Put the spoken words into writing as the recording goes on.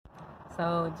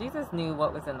So Jesus knew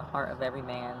what was in the heart of every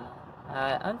man.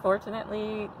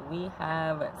 Unfortunately, we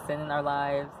have sin in our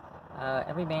lives.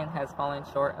 Every man has fallen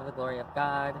short of the glory of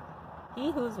God.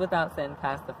 He who's without sin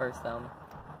cast the first stone.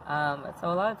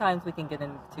 So a lot of times we can get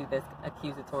into this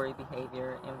accusatory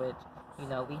behavior in which,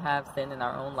 we have sin in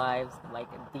our own lives, like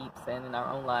deep sin in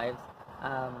our own lives,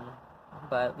 um,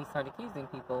 but we start accusing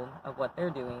people of what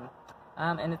they're doing.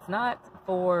 And it's not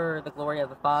for the glory of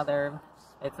the Father.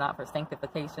 It's not for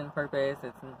sanctification purpose.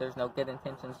 There's no good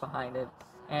intentions behind it.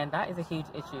 And that is a huge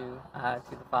issue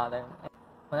to the Father.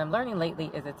 What I'm learning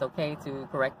lately is it's okay to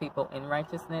correct people in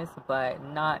righteousness, but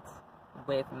not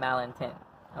with malintent.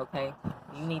 Okay?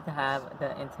 You need to have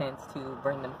the intent to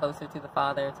bring them closer to the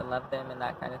Father, to love them, and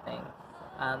that kind of thing.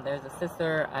 There's a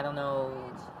sister, I don't know,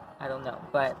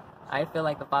 but I feel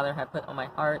like the Father had put on my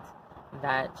heart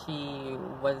that she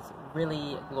was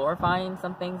really glorifying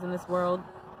some things in this world.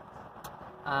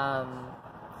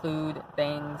 Food,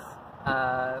 things,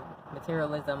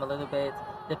 materialism a little bit,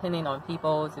 depending on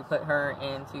people to put her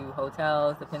into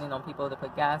hotels, depending on people to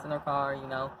put gas in her car,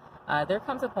 there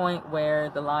comes a point where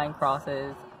the line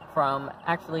crosses from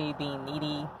actually being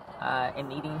needy and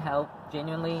needing help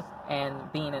genuinely and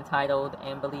being entitled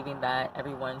and believing that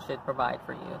everyone should provide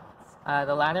for you.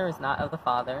 The latter is not of the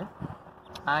Father.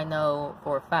 I know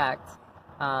for a fact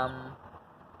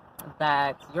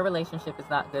that your relationship is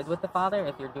not good with the Father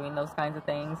if you're doing those kinds of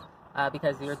things,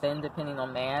 because you're then depending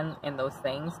on man and those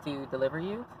things to deliver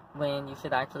you when you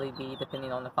should actually be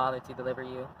depending on the Father to deliver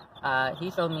you.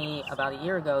 He showed me about a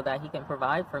year ago that he can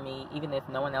provide for me even if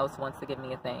no one else wants to give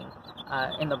me a thing,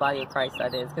 in the body of Christ,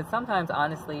 that is. Because sometimes,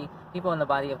 honestly, people in the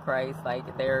body of Christ,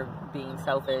 like, they're being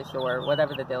selfish or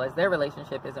whatever the deal is. Their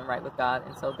relationship isn't right with God,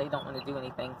 and so they don't want to do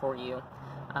anything for you.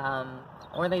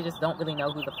 Or they just don't really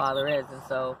know who the Father is, and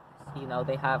so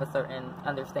they have a certain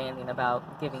understanding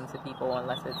about giving to people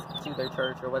unless it's to their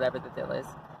church or whatever the deal is.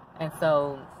 And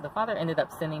so the Father ended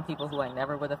up sending people who I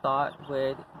never would have thought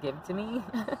would give to me.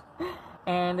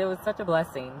 And it was such a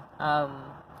blessing.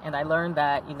 And I learned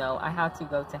that, I have to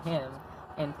go to him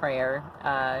in prayer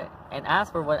and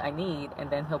ask for what I need, and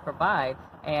then he'll provide.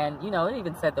 And, it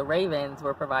even said the ravens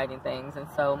were providing things. And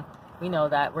so we know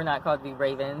that we're not called to be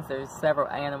ravens. There's several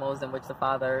animals in which the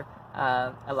Father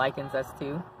likens us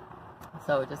to.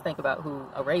 So just think about who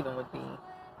a raven would be.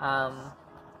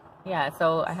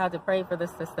 So I had to pray for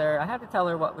this sister. I had to tell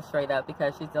her what was straight up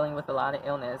because she's dealing with a lot of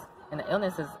illness. And the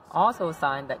illness is also a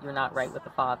sign that you're not right with the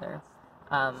Father.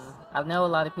 I know a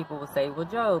lot of people will say, well,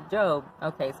 Job.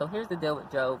 Okay, so here's the deal with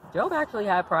Job. Job actually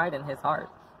had pride in his heart.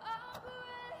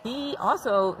 He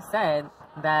also said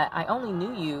that I only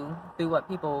knew you through what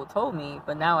people told me,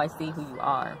 but now I see who you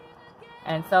are.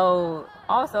 And so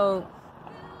also,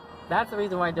 that's the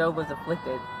reason why Job was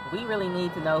afflicted. We really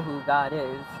need to know who God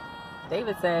is.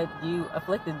 David said, you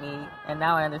afflicted me, and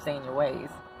now I understand your ways.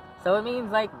 So it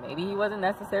means, like, maybe he wasn't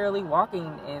necessarily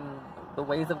walking in the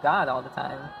ways of God all the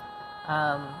time.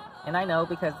 And I know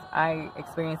because I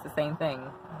experienced the same thing.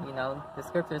 The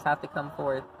scriptures have to come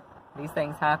forth. These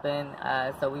things happen,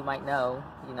 so we might know,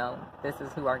 this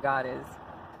is who our God is.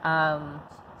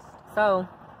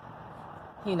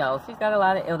 She's got a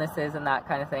lot of illnesses and that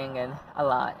kind of thing, and a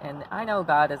lot. And I know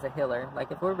God is a healer.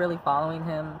 Like, if we're really following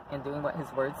him and doing what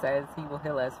his word says, he will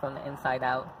heal us from the inside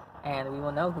out, and we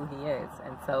will know who he is.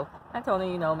 And so I told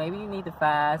her, maybe you need to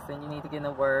fast, and you need to get in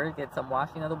the word, get some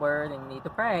washing of the word, and you need to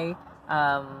pray,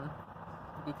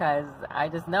 because I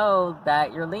just know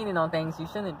that you're leaning on things you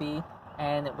shouldn't be.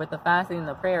 And with the fasting and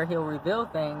the prayer, he'll reveal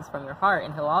things from your heart,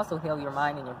 and he'll also heal your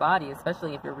mind and your body,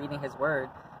 especially if you're reading his word.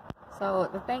 So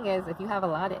the thing is, if you have a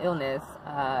lot of illness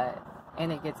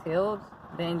and it gets healed,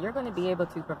 then you're going to be able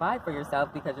to provide for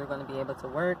yourself because you're going to be able to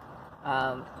work,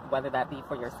 whether that be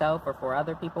for yourself or for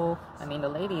other people. I mean, the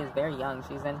lady is very young.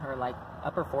 She's in her,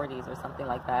 upper 40s or something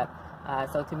like that.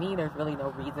 So to me, there's really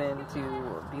no reason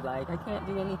to be like, I can't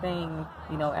do anything.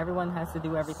 Everyone has to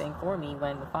do everything for me,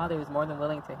 when the Father is more than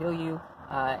willing to heal you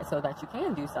so that you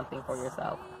can do something for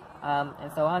yourself.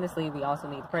 And so honestly, we also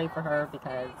need to pray for her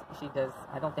because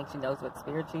I don't think she knows what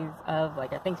spirit she's of. I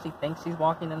think she thinks she's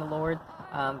walking in the Lord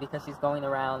because she's going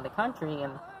around the country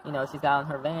and, she's got on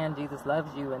her van, Jesus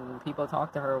loves you, and people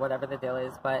talk to her, whatever the deal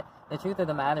is. But the truth of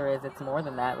the matter is, it's more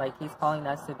than that. He's calling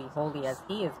us to be holy as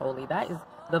he is holy. That is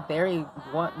the very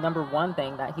number one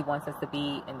thing that he wants us to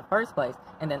be in the first place.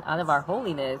 And then out of our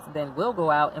holiness, then we'll go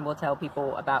out and we'll tell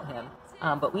people about him.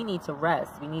 But we need to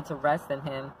rest. We need to rest in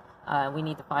him. We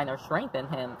need to find our strength in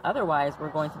him. Otherwise, we're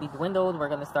going to be dwindled. We're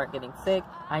going to start getting sick.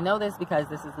 I know this because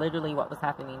this is literally what was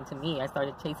happening to me. I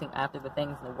started chasing after the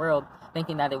things in the world,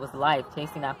 thinking that it was life,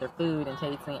 chasing after food and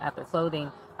chasing after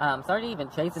clothing. Started even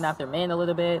chasing after men a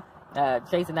little bit.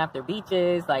 chasing after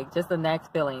beaches, like just the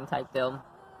next feeling type deal.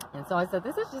 And so I said,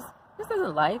 this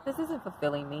isn't life. This isn't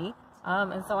fulfilling me.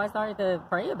 And so I started to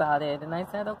pray about it, and I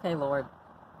said, okay, Lord,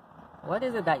 what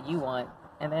is it that you want?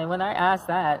 And then when I asked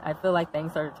that, I feel like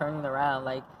things started turning around.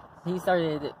 Like, he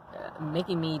started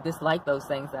making me dislike those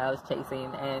things that I was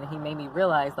chasing, and he made me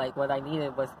realize, like, what I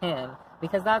needed was him,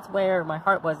 because that's where my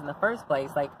heart was in the first place.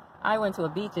 Like, I went to a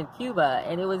beach in Cuba,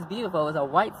 and it was beautiful. It was a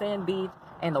white sand beach,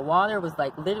 and the water was,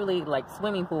 like, literally like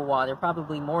swimming pool water,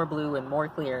 probably more blue and more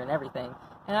clear and everything.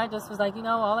 And I just was like,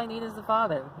 all I need is the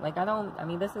Father. Like,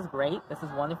 this is great. This is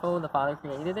wonderful. The Father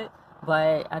created it.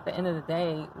 But at the end of the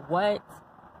day, what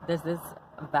does this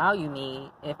value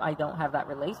me if I don't have that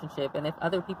relationship? And if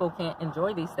other people can't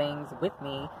enjoy these things with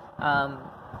me,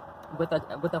 with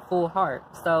a full heart.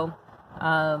 So,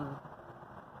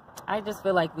 I just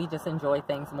feel like we just enjoy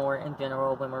things more in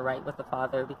general when we're right with the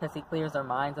Father, because He clears our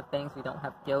minds of things. We don't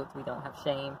have guilt. We don't have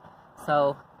shame.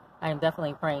 So I am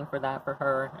definitely praying for that for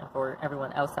her and for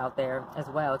everyone else out there as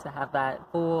well, to have that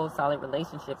full, solid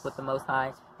relationship with the Most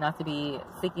High, not to be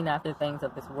seeking after things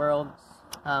of this world.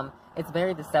 It's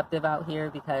very deceptive out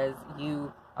here because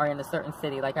you are in a certain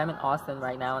city. Like, I'm in Austin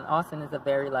right now, and Austin is a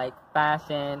very, like,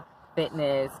 fashion,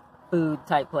 fitness, food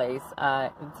type place.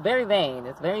 It's very vain.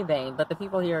 It's very vain, but the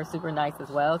people here are super nice as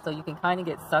well, so you can kind of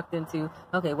get sucked into,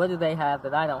 okay, what do they have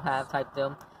that I don't have type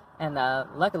deal. And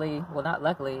luckily, well, not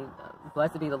luckily,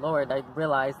 blessed be the Lord, I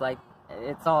realized, like,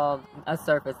 it's all a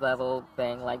surface level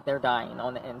thing. Like, they're dying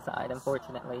on the inside,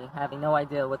 unfortunately, having no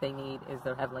idea what they need is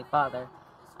their Heavenly Father.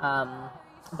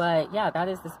 But yeah, that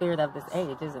is the spirit of this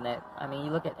age, isn't it? I mean,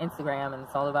 you look at Instagram and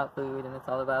it's all about food and it's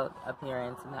all about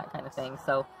appearance and that kind of thing.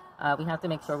 So we have to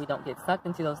make sure we don't get sucked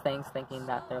into those things thinking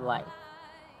that they're life.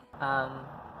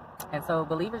 And so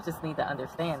believers just need to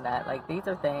understand that, like, these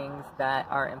are things that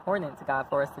are important to God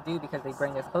for us to do because they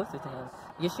bring us closer to Him.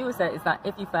 Yeshua said it's not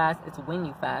if you fast, it's when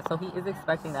you fast. So He is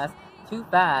expecting us to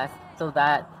fast so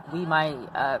that we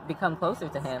might become closer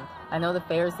to Him. I know the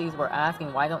Pharisees were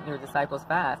asking, why don't your disciples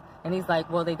fast? And He's like,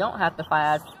 well, they don't have to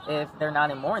fast if they're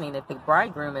not in mourning, if the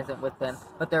bridegroom isn't with them.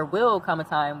 But there will come a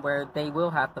time where they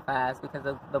will have to fast because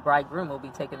the bridegroom will be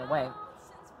taken away.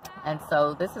 And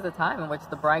so this is a time in which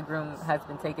the bridegroom has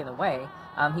been taken away.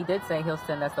 He did say He'll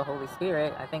send us the Holy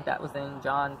Spirit. I think that was in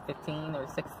John 15 or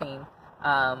 16.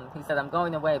 He said, I'm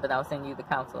going away, but I'll send you the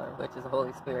Counselor, which is the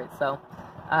Holy Spirit. So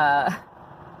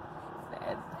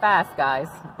fast, guys.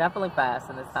 Definitely fast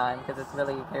in this time, because it's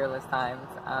really perilous times.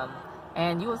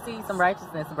 And you will see some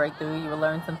righteousness break through. You will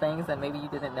learn some things that maybe you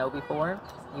didn't know before.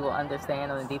 You will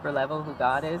understand on a deeper level who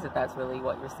God is, if that's really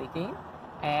what you're seeking.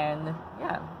 And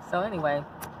yeah, so anyway,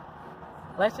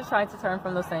 let's just try to turn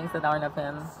from those things that aren't of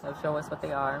Him. He'll show us what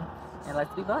they are. And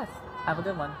let's be blessed. Have a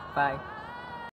good one. Bye.